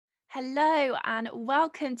Hello and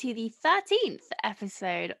welcome to the 13th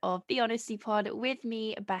episode of The Honesty Pod with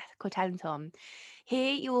me, Beth Cortenton.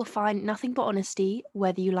 Here you will find nothing but honesty,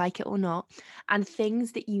 whether you like it or not, and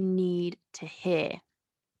things that you need to hear.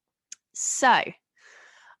 So,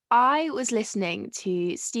 I was listening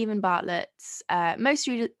to Stephen Bartlett's most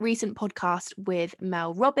recent podcast with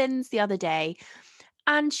Mel Robbins the other day,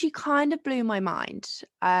 and she kind of blew my mind.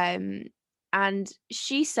 And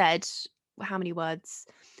she said, how many words?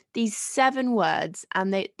 These 7 words,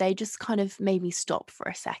 and they just kind of made me stop for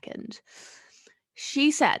a second.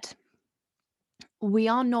 She said, "We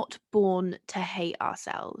are not born to hate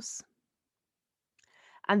ourselves."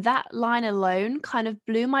 And that line alone kind of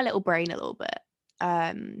blew my little brain a little bit.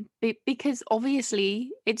 Because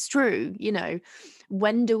obviously it's true,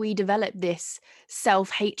 when do we develop this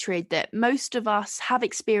self-hatred that most of us have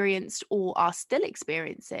experienced or are still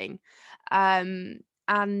experiencing? And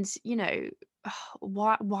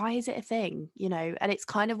why is it a thing? And it's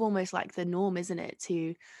kind of almost like the norm, isn't it,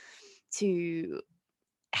 to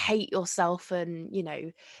hate yourself and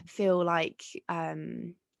feel like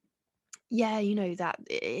that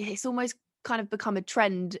it's almost kind of become a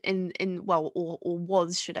trend in well, or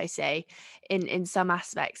was, should I say, in some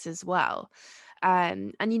aspects as well.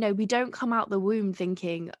 And we don't come out the womb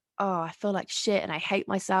thinking, oh, I feel like shit and I hate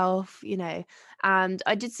myself. And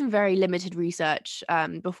I did some very limited research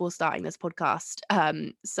before starting this podcast,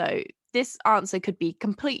 so this answer could be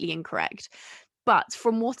completely incorrect, but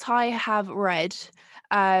from what I have read,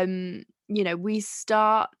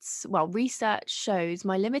 research shows,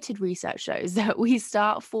 my limited research shows that we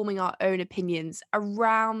start forming our own opinions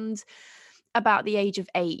around about the age of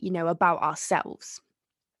 8, about ourselves.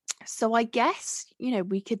 So I guess,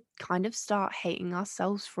 we could kind of start hating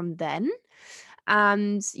ourselves from then.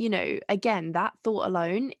 And, again, that thought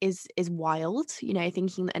alone is wild,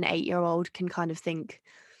 thinking that an 8-year-old can kind of think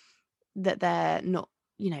that they're not,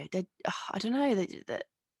 I don't know, that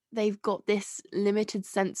they've got this limited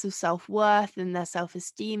sense of self-worth and their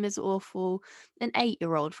self-esteem is awful. An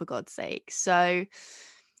 8-year-old, for God's sake. So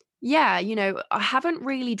yeah, I haven't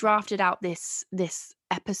really drafted out this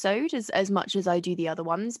episode as much as I do the other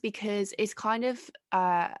ones, because it's kind of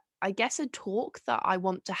I guess a talk that I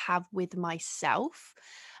want to have with myself.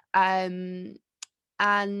 Um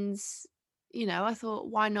and I thought,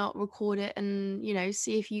 why not record it and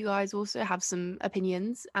see if you guys also have some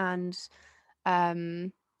opinions, and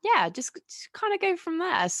yeah, just kind of go from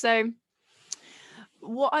there. So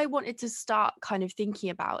what I wanted to start kind of thinking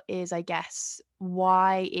about is, I guess,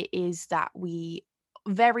 why it is that we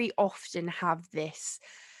very often have this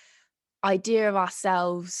idea of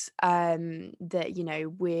ourselves, that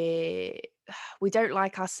we don't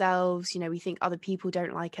like ourselves. We think other people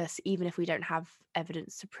don't like us even if we don't have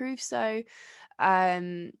evidence to prove so.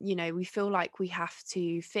 We feel like we have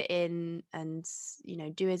to fit in and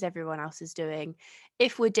do as everyone else is doing.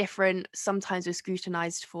 If we're different, sometimes we're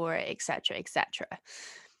scrutinized for it, etc., etc.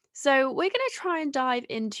 So we're going to try and dive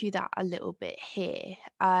into that a little bit here.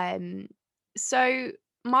 So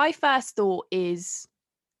my first thought is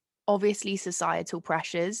obviously societal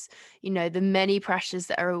pressures, the many pressures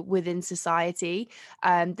that are within society,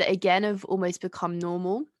 that again have almost become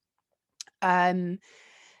normal. um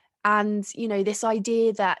and this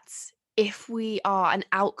idea that if we are an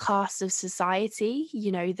outcast of society,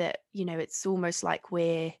 that it's almost like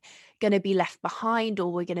we're going to be left behind,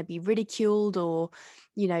 or we're going to be ridiculed, or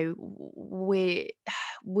we're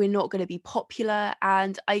we're not going to be popular.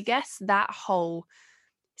 And I guess that whole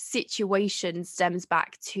situation stems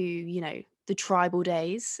back to the tribal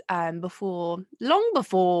days, long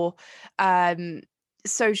before um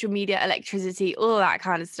social media, electricity, all that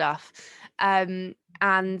kind of stuff.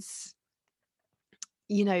 And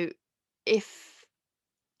if,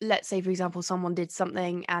 let's say, for example, someone did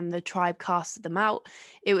something and the tribe casted them out,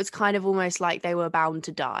 it was kind of almost like they were bound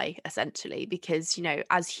to die, essentially, because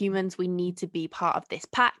as humans we need to be part of this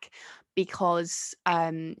pack, because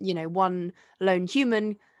one lone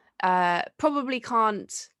human probably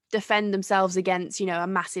can't defend themselves against a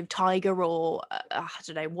massive tiger, or I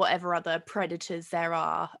don't know, whatever other predators there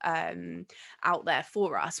are out there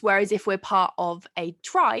for us. Whereas if we're part of a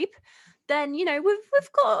tribe, then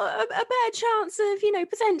we've got a better chance of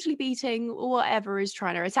potentially beating whatever is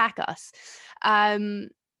trying to attack us.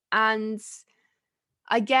 And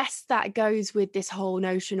I guess that goes with this whole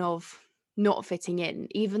notion of not fitting in,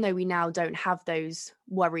 even though we now don't have those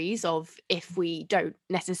worries of, if we don't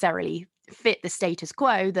necessarily fit the status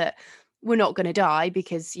quo, that we're not going to die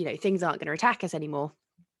because things aren't going to attack us anymore.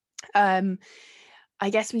 I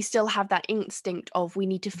guess we still have that instinct of we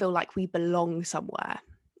need to feel like we belong somewhere.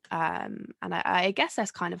 And I guess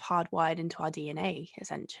that's kind of hardwired into our DNA,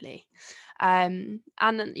 essentially. And,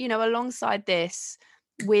 alongside this,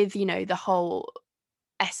 with, the whole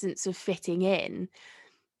essence of fitting in,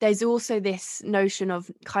 there's also this notion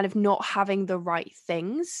of kind of not having the right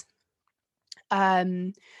things.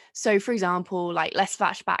 Um, so for example, like let's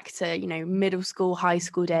flash back to, middle school, high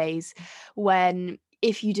school days when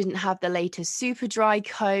if you didn't have the latest super dry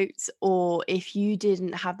coat, or if you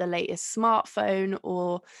didn't have the latest smartphone,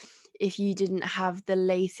 or if you didn't have the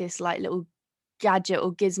latest like little gadget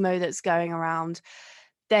or gizmo that's going around,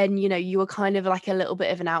 then you were kind of like a little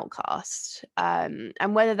bit of an outcast. And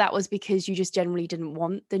whether that was because you just generally didn't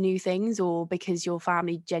want the new things, or because your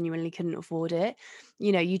family genuinely couldn't afford it,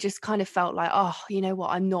 you just kind of felt like, oh, you know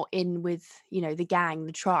what, I'm not in with the gang,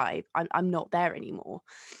 the tribe. I'm not there anymore.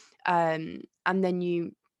 And then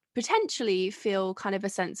you potentially feel kind of a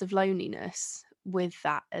sense of loneliness with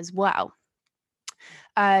that as well.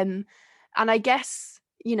 um and I guess,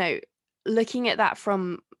 looking at that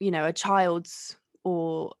from a child's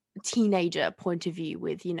or teenager point of view,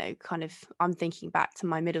 with kind of, I'm thinking back to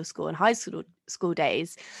my middle school and high school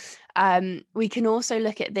days. We can also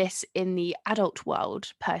look at this in the adult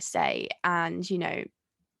world per se, and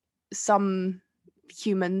some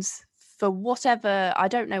humans, for whatever, I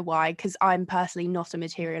don't know why, because I'm personally not a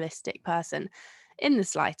materialistic person in the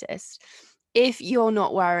slightest. If you're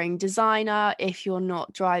not wearing designer, if you're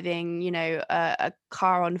not driving, a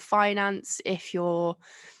car on finance, if you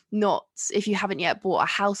haven't yet bought a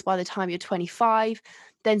house by the time you're 25,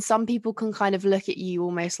 then some people can kind of look at you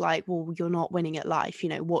almost like, well, you're not winning at life.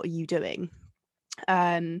 What are you doing?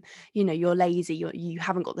 You're lazy. You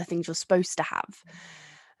haven't got the things you're supposed to have.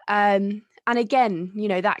 And again,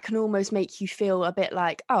 that can almost make you feel a bit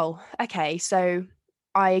like, oh, okay, so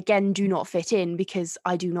I again do not fit in because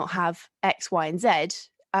I do not have X, Y, and Z,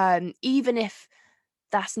 even if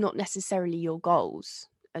that's not necessarily your goals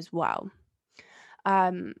as well.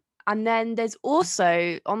 Um, and then there's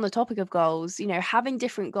also, on the topic of goals, having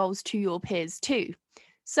different goals to your peers too.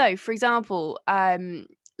 So, for example,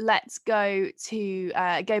 let's go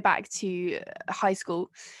back to high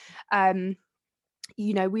school. Um,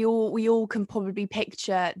 we all can probably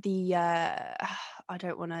picture the I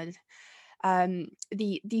don't want to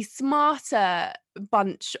the smarter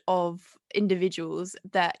bunch of individuals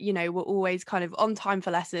that were always kind of on time for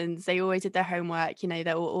lessons. They always did their homework. They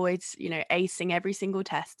were always acing every single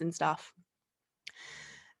test and stuff.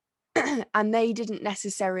 And they didn't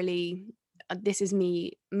necessarily, this is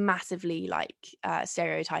me massively like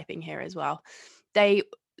stereotyping here as well, they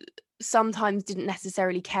sometimes didn't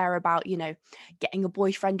necessarily care about getting a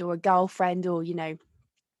boyfriend or a girlfriend, or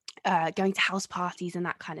going to house parties and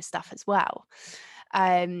that kind of stuff as well.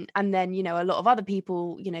 And then a lot of other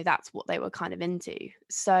people, that's what they were kind of into.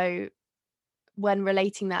 So when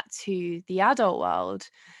relating that to the adult world,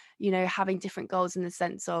 having different goals in the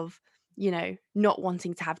sense of not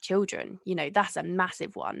wanting to have children, that's a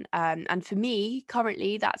massive one. And for me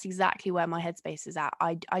currently, that's exactly where my headspace is at.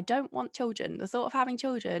 I don't want children. The thought of having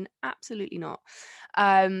children, absolutely not.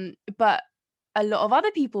 But a lot of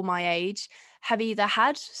other people my age have either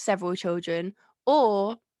had several children,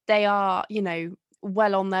 or they are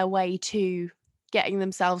well on their way to getting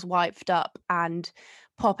themselves wiped up and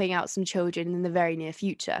popping out some children in the very near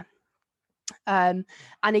future. And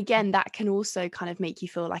again, that can also kind of make you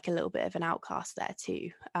feel like a little bit of an outcast there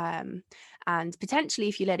too. And potentially,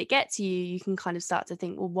 if you let it get to you, you can kind of start to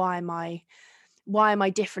think, well, why am I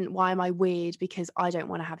different? Why am I weird? Because I don't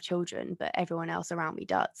want to have children, but everyone else around me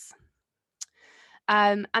does.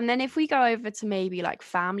 And then if we go over to maybe like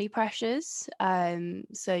family pressures,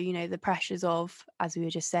 so the pressures of, as we were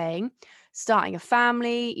just saying, starting a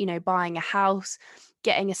family, buying a house,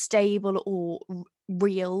 getting a stable or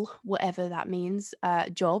real, whatever that means,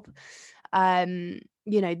 job.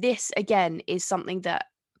 This again is something that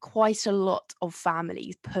quite a lot of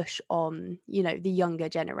families push on, the younger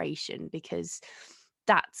generation, because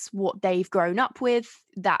that's what they've grown up with.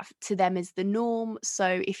 That to them is the norm.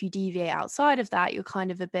 So if you deviate outside of that, you're kind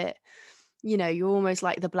of a bit, you're almost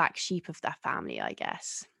like the black sheep of that family, I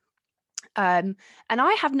guess. And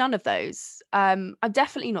I have none of those. I'm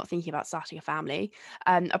definitely not thinking about starting a family,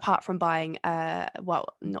 apart from buying, well,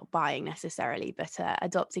 not buying necessarily, but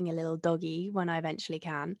adopting a little doggy when I eventually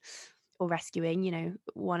can, or rescuing,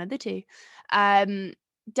 one of the two. Um,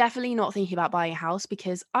 Definitely not thinking about buying a house,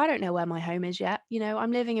 because I don't know where my home is yet.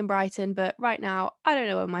 I'm living in Brighton, but right now I don't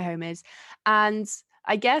know where my home is. And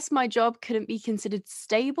I guess my job couldn't be considered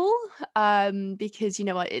stable, because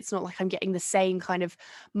it's not like I'm getting the same kind of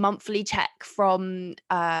monthly check from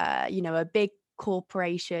a big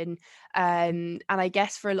corporation. And I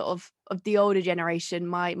guess for a lot of the older generation,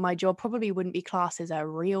 my job probably wouldn't be classed as a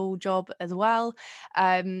real job as well.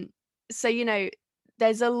 Um, so,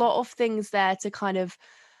 there's a lot of things there to kind of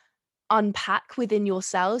unpack within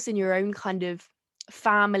yourselves in your own kind of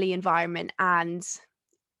family environment and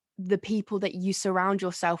the people that you surround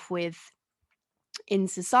yourself with in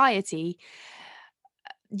society.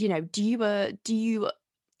 Do you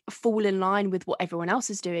fall in line with what everyone else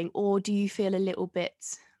is doing, or do you feel a little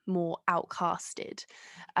bit more outcasted?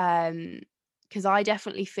 Because I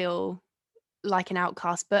definitely feel like an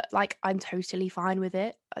outcast, but like I'm totally fine with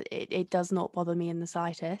it. It does not bother me in the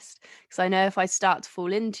slightest, because I know if I start to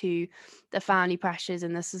fall into the family pressures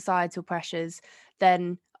and the societal pressures,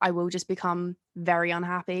 then I will just become very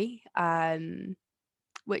unhappy.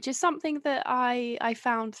 Which is something that I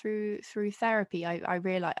found through therapy. I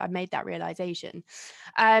realized, I made that realization.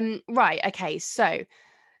 Right, okay, so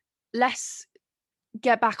let's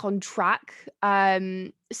get back on track.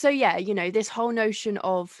 So yeah, this whole notion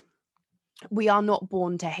of we are not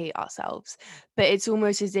born to hate ourselves, but it's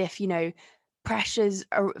almost as if, pressures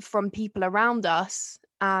from people around us,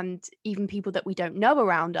 and even people that we don't know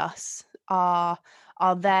around us, are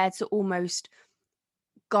there to almost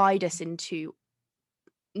guide us into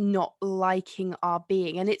not liking our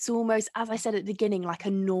being. And it's almost, as I said at the beginning, like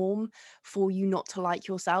a norm for you not to like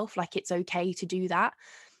yourself. Like it's okay to do that.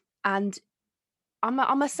 And I'm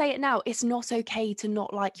gonna say it now, it's not okay to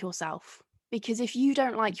not like yourself. Because if you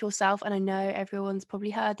don't like yourself, and I know everyone's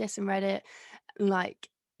probably heard this and read it, like,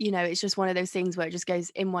 it's just one of those things where it just goes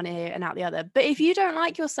in one ear and out the other. But if you don't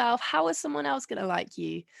like yourself, how is someone else gonna like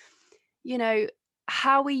you? You know,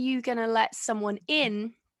 how are you gonna let someone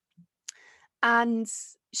in and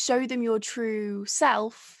show them your true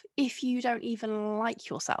self if you don't even like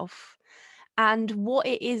yourself? And what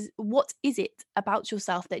is it about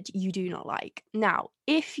yourself that you do not like? Now,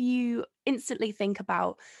 if you instantly think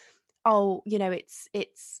about, oh,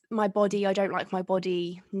 it's my body, I don't like my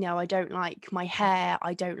body, no, I don't like my hair,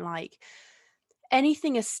 I don't like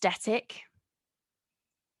anything aesthetic,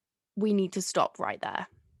 we need to stop right there.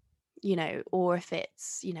 Or if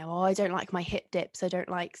it's, oh, I don't like my hip dips, I don't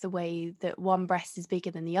like the way that one breast is bigger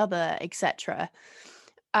than the other, etc.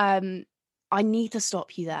 I need to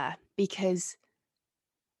stop you there, because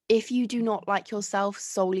if you do not like yourself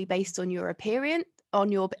solely based on your appearance,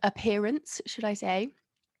 should I say,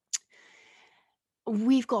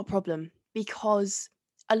 we've got a problem. Because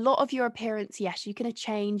a lot of your appearance, yes, you can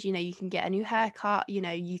change, you can get a new haircut,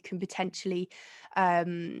 you can potentially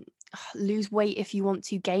um lose weight if you want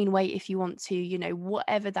to, gain weight if you want to,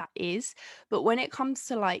 whatever that is. But when it comes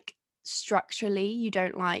to, like, structurally, you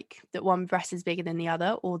don't like that one breast is bigger than the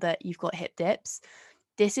other, or that you've got hip dips,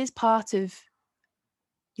 this is part of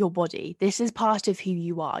your body. This is part of who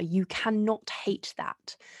you are. You cannot hate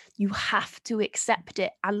that. You have to accept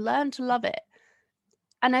it and learn to love it.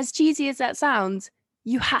 And as cheesy as that sounds,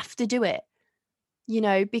 you have to do it,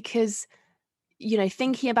 because,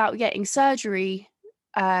 thinking about getting surgery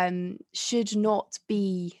should not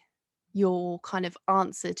be your kind of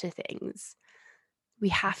answer to things. We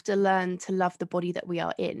have to learn to love the body that we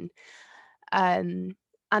are in. And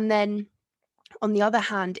then on the other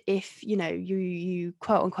hand, if you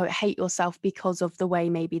quote unquote hate yourself because of the way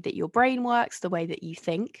maybe that your brain works, the way that you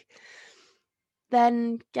think,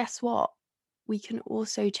 then guess what? We can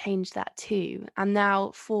also change that too. And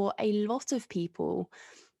now, for a lot of people,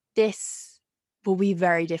 this will be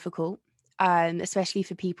very difficult, especially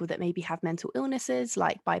for people that maybe have mental illnesses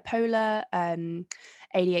like bipolar,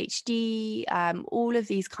 ADHD, all of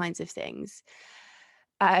these kinds of things.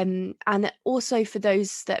 And also for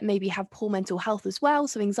those that maybe have poor mental health as well,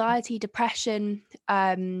 so anxiety, depression,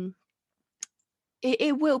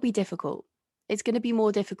 it will be difficult. It's going to be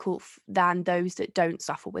more difficult than those that don't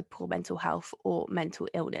suffer with poor mental health or mental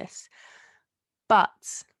illness.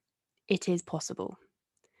 But it is possible.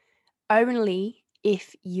 Only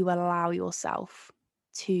if you allow yourself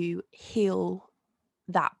to heal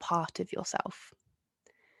that part of yourself.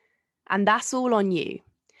 And that's all on you.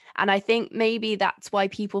 And I think maybe that's why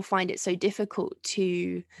people find it so difficult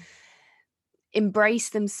to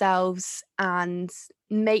embrace themselves and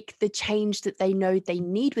make the change that they know they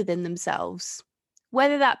need within themselves,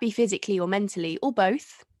 whether that be physically or mentally or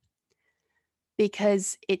both,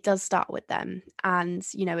 because it does start with them. And,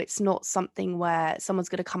 it's not something where someone's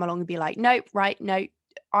going to come along and be like, nope, right, no,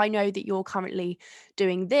 I know that you're currently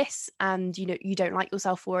doing this and, you don't like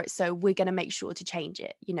yourself for it, so we're going to make sure to change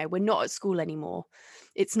it. We're not at school anymore.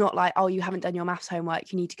 It's not like, oh, you haven't done your maths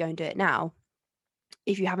homework, you need to go and do it now.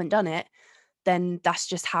 If you haven't done it, then that's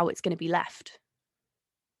just how it's going to be left.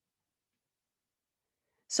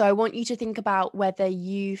 So I want you to think about whether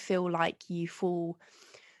you feel like you fall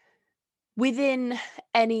within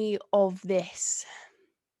any of this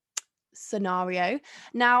scenario.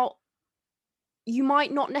 Now, you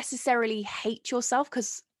might not necessarily hate yourself,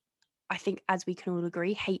 because I think, as we can all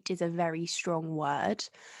agree, hate is a very strong word.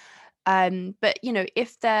 But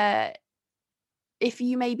if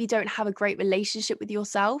you maybe don't have a great relationship with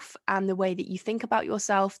yourself and the way that you think about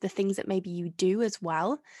yourself, the things that maybe you do as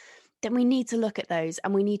well, then we need to look at those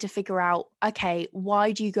and we need to figure out, okay,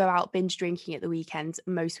 why do you go out binge drinking at the weekends,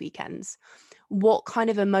 most weekends? What kind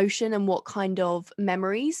of emotion and what kind of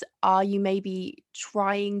memories are you maybe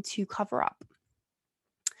trying to cover up?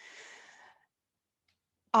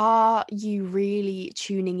 Are you really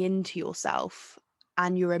tuning into yourself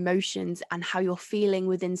and your emotions and how you're feeling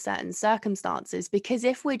within certain circumstances? Because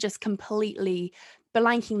if we're just completely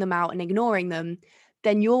blanking them out and ignoring them,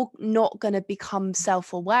 then you're not going to become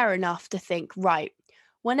self-aware enough to think, right,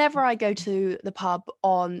 whenever I go to the pub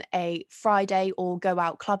on a Friday or go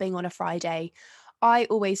out clubbing on a Friday, I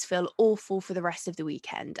always feel awful for the rest of the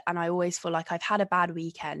weekend. And I always feel like I've had a bad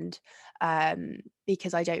weekend,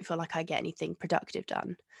 because I don't feel like I get anything productive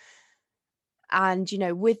done. And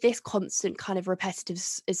with this constant kind of repetitive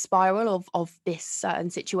spiral of this certain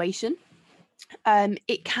situation,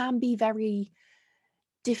 it can be very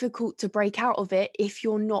difficult to break out of it if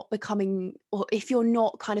you're not becoming, or if you're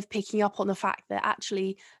not kind of picking up on the fact that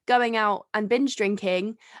actually going out and binge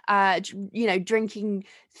drinking, drinking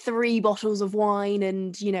 3 bottles of wine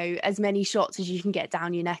and as many shots as you can get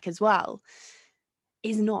down your neck as well,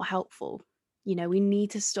 is not helpful. We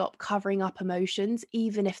need to stop covering up emotions,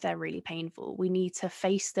 even if they're really painful. We need to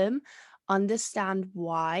face them, understand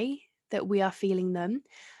why that we are feeling them,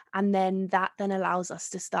 and then that then allows us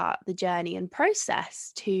to start the journey and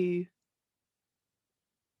process to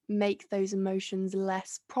make those emotions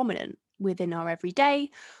less prominent within our everyday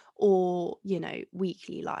or,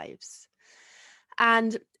 weekly lives.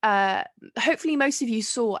 And hopefully most of you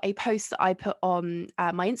saw a post that I put on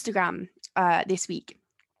my Instagram this week.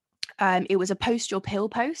 It was a post your pill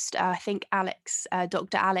post. I think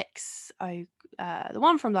Dr. Alex, the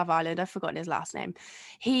one from Love Island, I've forgotten his last name.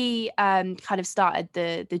 He kind of started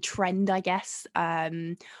the trend, I guess,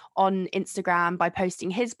 on Instagram by posting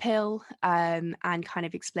his pill, and kind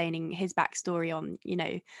of explaining his backstory on,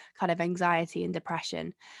 kind of anxiety and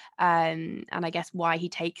depression, and I guess why he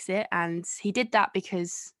takes it. And he did that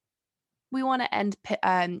because we want to end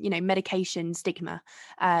medication stigma,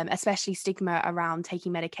 especially stigma around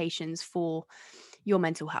taking medications for your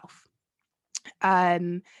mental health.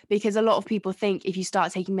 Because a lot of people think if you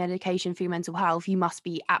start taking medication for your mental health, you must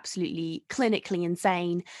be absolutely clinically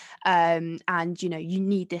insane, and you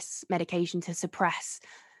need this medication to suppress,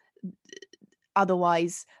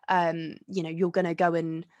 otherwise you're going to go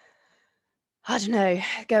and, I don't know,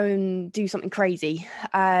 go and do something crazy,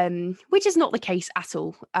 which is not the case at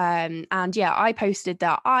all. And yeah, I posted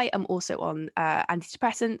that I am also on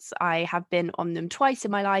antidepressants. I have been on them twice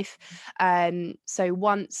in my life. So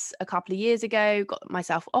once a couple of years ago, got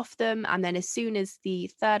myself off them. And then as soon as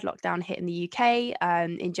the third lockdown hit in the UK,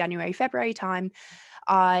 in January, February time,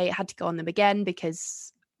 I had to go on them again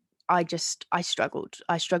because I struggled.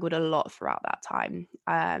 I struggled a lot throughout that time.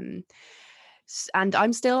 And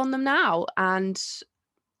I'm still on them now. And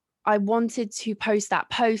I wanted to post that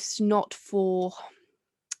post not for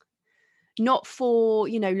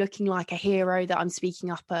looking like a hero that I'm speaking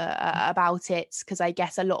up about it, because I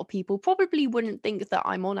guess a lot of people probably wouldn't think that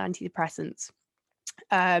I'm on antidepressants,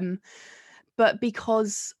 but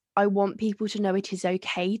because I want people to know it is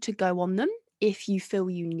okay to go on them if you feel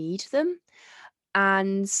you need them,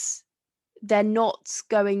 and they're not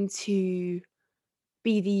going to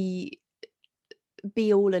be the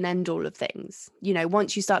be all and end all of things.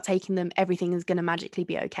 Once you start taking them, everything is going to magically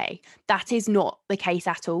be okay. That is not the case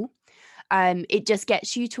at all. It just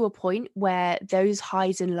gets you to a point where those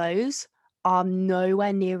highs and lows are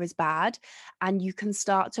nowhere near as bad, and you can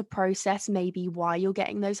start to process maybe why you're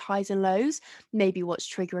getting those highs and lows, maybe what's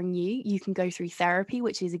triggering you. You can go through therapy,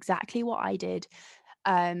 which is exactly what I did.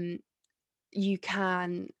 You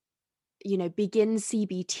can begin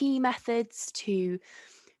CBT methods to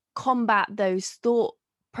combat those thought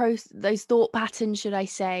patterns, should I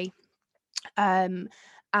say. And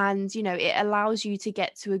it allows you to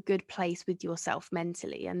get to a good place with yourself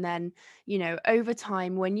mentally, and then over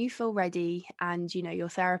time, when you feel ready and your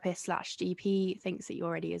therapist slash GP thinks that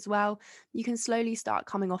you're ready as well, you can slowly start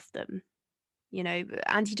coming off them.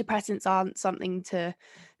 Antidepressants aren't something to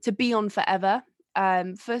be on forever.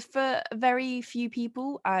 For very few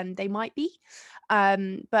people, they might be,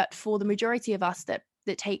 but for the majority of us that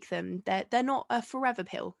that take them, they're not a forever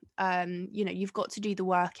pill. You know, you've got to do the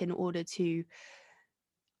work in order to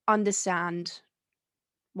understand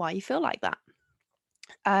why you feel like that.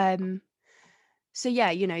 Um, so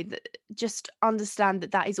yeah, you know, just understand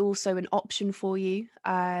that that is also an option for you.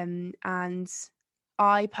 And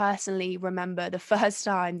I personally remember the first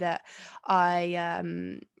time that I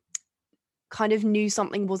kind of knew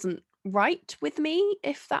something wasn't right with me,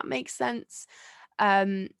 if that makes sense.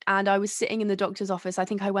 And I was sitting in the doctor's office. I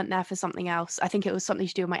think I went there for something else. I think it was something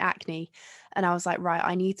to do with my acne. And I was like, right,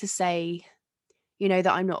 I need to say, you know,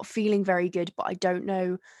 that I'm not feeling very good, but I don't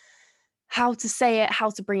know how to say it, how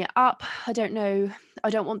to bring it up. I don't know. I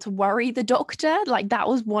don't want to worry the doctor. Like that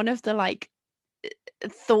was one of the like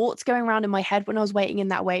thoughts going around in my head when I was waiting in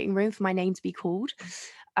that waiting room for my name to be called.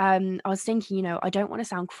 I was thinking, you know, I don't want to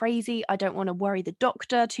sound crazy. I don't want to worry the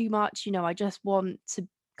doctor too much. You know, I just want to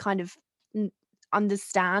kind of n-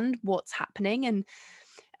 understand what's happening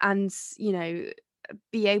and you know,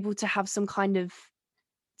 be able to have some kind of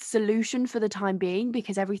solution for the time being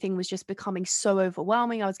because everything was just becoming so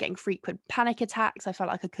overwhelming. I was getting frequent panic attacks. I felt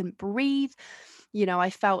like I couldn't breathe. You know, I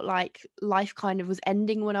felt like life kind of was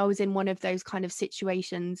ending when I was in one of those kind of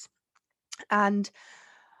situations. And,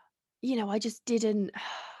 you know, I just didn't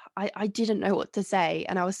I didn't know what to say.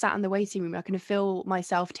 And I was sat in the waiting room. I can feel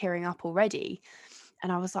myself tearing up already.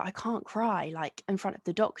 And I was like, I can't cry like in front of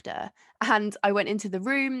the doctor. And I went into the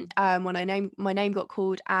room when my name got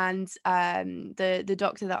called, and the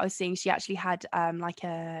doctor that I was seeing, she actually had like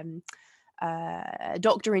a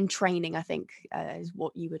doctor in training, I think is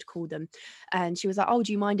what you would call them. And she was like, "Oh,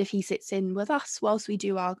 do you mind if he sits in with us whilst we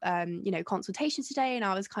do our, you know, consultation today?" And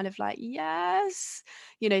I was kind of like, "Yes,"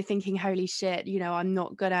 you know, thinking, "Holy shit, you know, I'm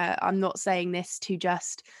not saying this to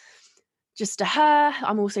just to her.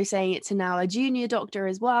 I'm also saying it to now a junior doctor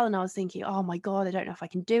as well." And I was thinking, oh my God, I don't know if I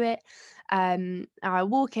can do it. I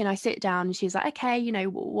walk in, I sit down, and she's like, "Okay, you know,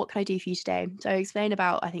 what can I do for you today?" So I explained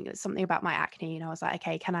about, I think it was something about my acne. And I was like,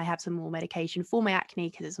 "Okay, can I have some more medication for my acne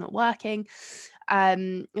because it's not working?"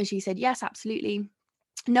 And she said, "Yes, absolutely."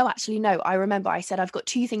 No, actually, no. I remember I said, "I've got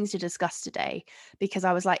two things to discuss today," because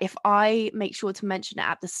I was like, if I make sure to mention it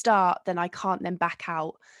at the start, then I can't then back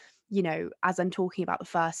out, you know, as I'm talking about the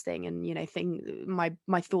first thing. And, you know,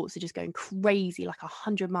 my thoughts are just going crazy, like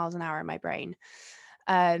 100 miles an hour in my brain.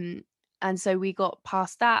 Um, and so we got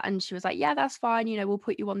past that, and she was like, "Yeah, that's fine. You know, we'll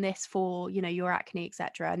put you on this for, you know, your acne,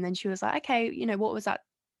 etc." And then she was like, "Okay, you know, what was that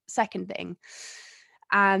second thing?"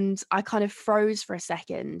 And I kind of froze for a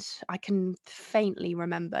second. I can faintly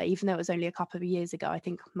remember, even though it was only a couple of years ago. I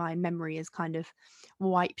think my memory has kind of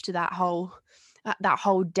wiped that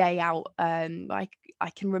whole day out. I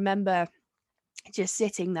can remember just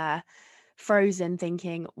sitting there frozen,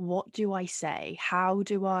 thinking, "What do I say? How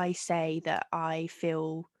do I say that I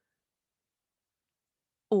feel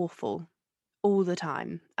awful all the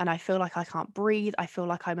time, and I feel like I can't breathe. I feel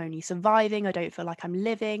like I'm only surviving. I don't feel like I'm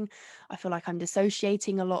living. I feel like I'm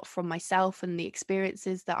dissociating a lot from myself and the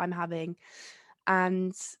experiences that I'm having."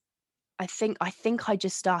 And I think I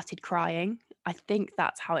just started crying. I think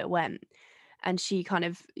that's how it went. And she kind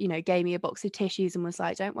of, you know, gave me a box of tissues and was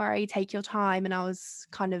like, "Don't worry, take your time." And I was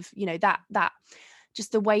kind of, you know, that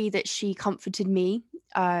just the way that she comforted me,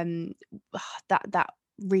 um, that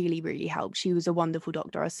really, really helped. She was a wonderful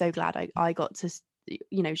doctor. I was so glad I got to,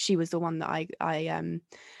 you know, she was the one that I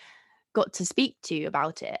got to speak to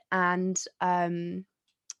about it. And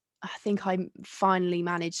I think I finally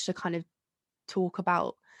managed to kind of talk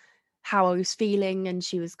about how I was feeling, and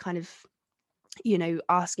she was kind of, you know,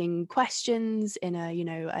 asking questions in a, you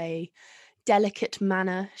know, a delicate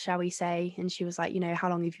manner, shall we say. And she was like, "You know, how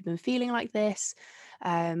long have you been feeling like this?"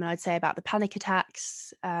 And I'd say about the panic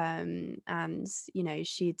attacks. And, you know,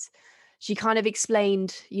 she kind of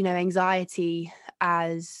explained, you know, anxiety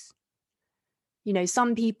as, you know,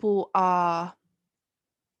 some people are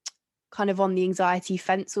kind of on the anxiety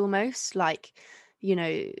fence almost, like, you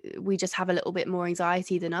know, we just have a little bit more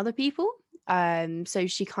anxiety than other people. So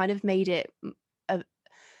she kind of made it a,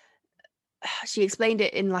 she explained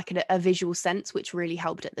it in like a visual sense, which really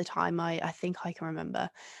helped at the time. I think I can remember.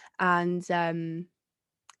 And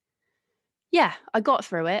yeah, I got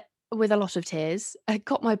through it with a lot of tears. I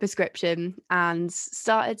got my prescription and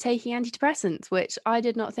started taking antidepressants, which I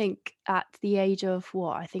did not think at the age of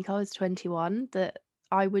what, I think I was 21, that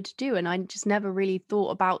I would do. And I just never really thought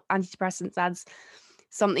about antidepressants as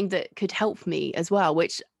something that could help me as well,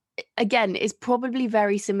 which again is probably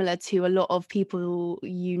very similar to a lot of people,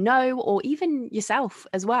 you know, or even yourself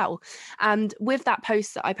as well. And with that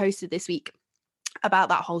post that I posted this week about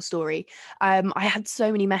that whole story, I had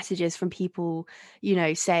so many messages from people, you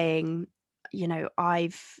know, saying, you know,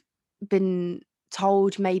 I've been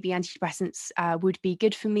told maybe antidepressants would be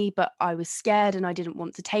good for me, but I was scared and I didn't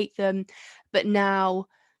want to take them. But now,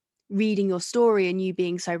 reading your story and you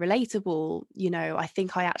being so relatable, I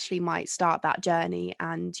think I actually might start that journey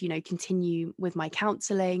and, continue with my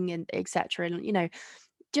counseling and etc. And,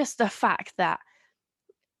 just the fact that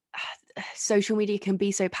social media can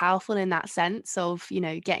be so powerful in that sense of,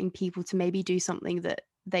 getting people to maybe do something that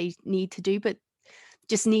they need to do, but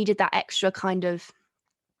just needed that extra kind of,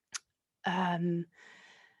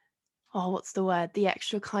 what's the word? The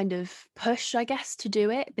extra kind of push, I guess, to do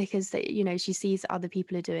it, because she sees that other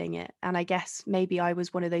people are doing it. And I guess maybe I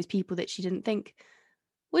was one of those people that she didn't think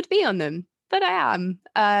would be on them, but I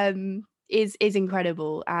am. Is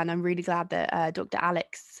incredible. And I'm really glad that Dr.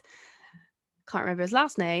 Alex, can't remember his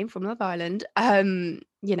last name, from Love Island, opened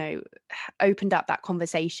up that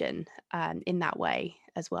conversation in that way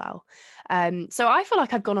as well. So I feel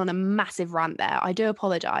like I've gone on a massive rant there. I do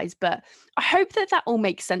apologize, but I hope that all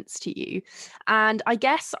makes sense to you. And I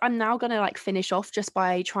guess I'm now going to finish off just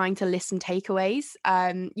by trying to list some takeaways.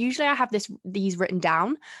 Usually I have these written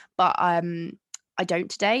down, but I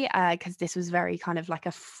don't today because this was very kind of like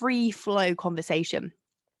a free flow conversation.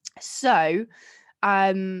 So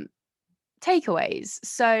takeaways.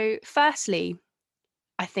 So firstly,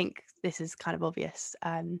 I think this is kind of obvious,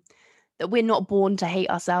 that we're not born to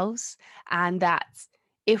hate ourselves, and that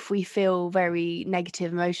if we feel very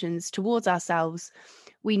negative emotions towards ourselves,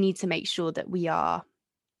 we need to make sure that we are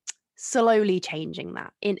slowly changing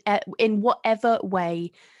that in whatever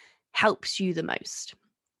way helps you the most.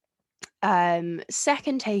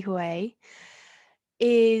 Second takeaway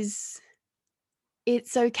is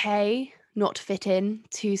it's okay not to fit in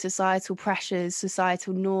to societal pressures,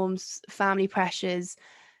 societal norms, family pressures.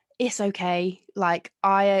 It's okay.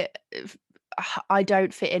 I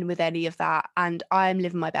don't fit in with any of that, and I'm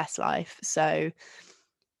living my best life. So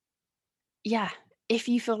yeah, if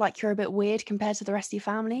you feel like you're a bit weird compared to the rest of your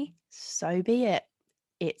family, so be it.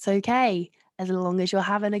 It's okay. As long as you're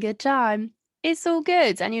having a good time, it's all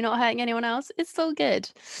good, and you're not hurting anyone else, it's all good.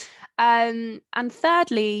 And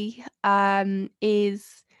thirdly,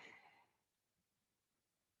 is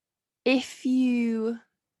if you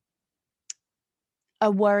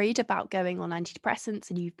are worried about going on antidepressants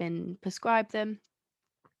and you've been prescribed them,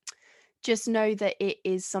 just know that it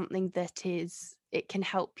is something that it can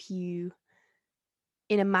help you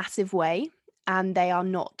in a massive way, and they are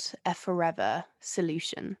not a forever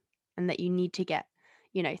solution, and that you need to get,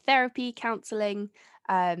 therapy, counseling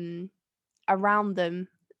around them,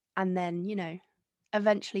 and then,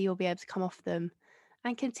 eventually you'll be able to come off them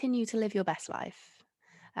and continue to live your best life.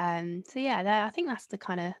 So yeah, I think that's the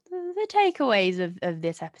kind of the takeaways of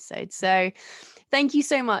this episode. So thank you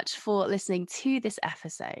so much for listening to this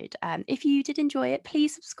episode. If you did enjoy it,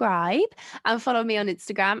 please subscribe and follow me on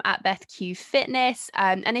Instagram at BethQFitness.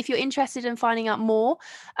 And if you're interested in finding out more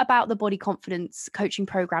about the body confidence coaching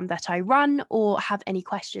program that I run, or have any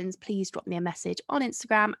questions, please drop me a message on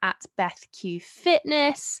Instagram at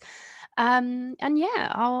BethQFitness. And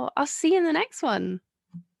yeah, I'll see you in the next one.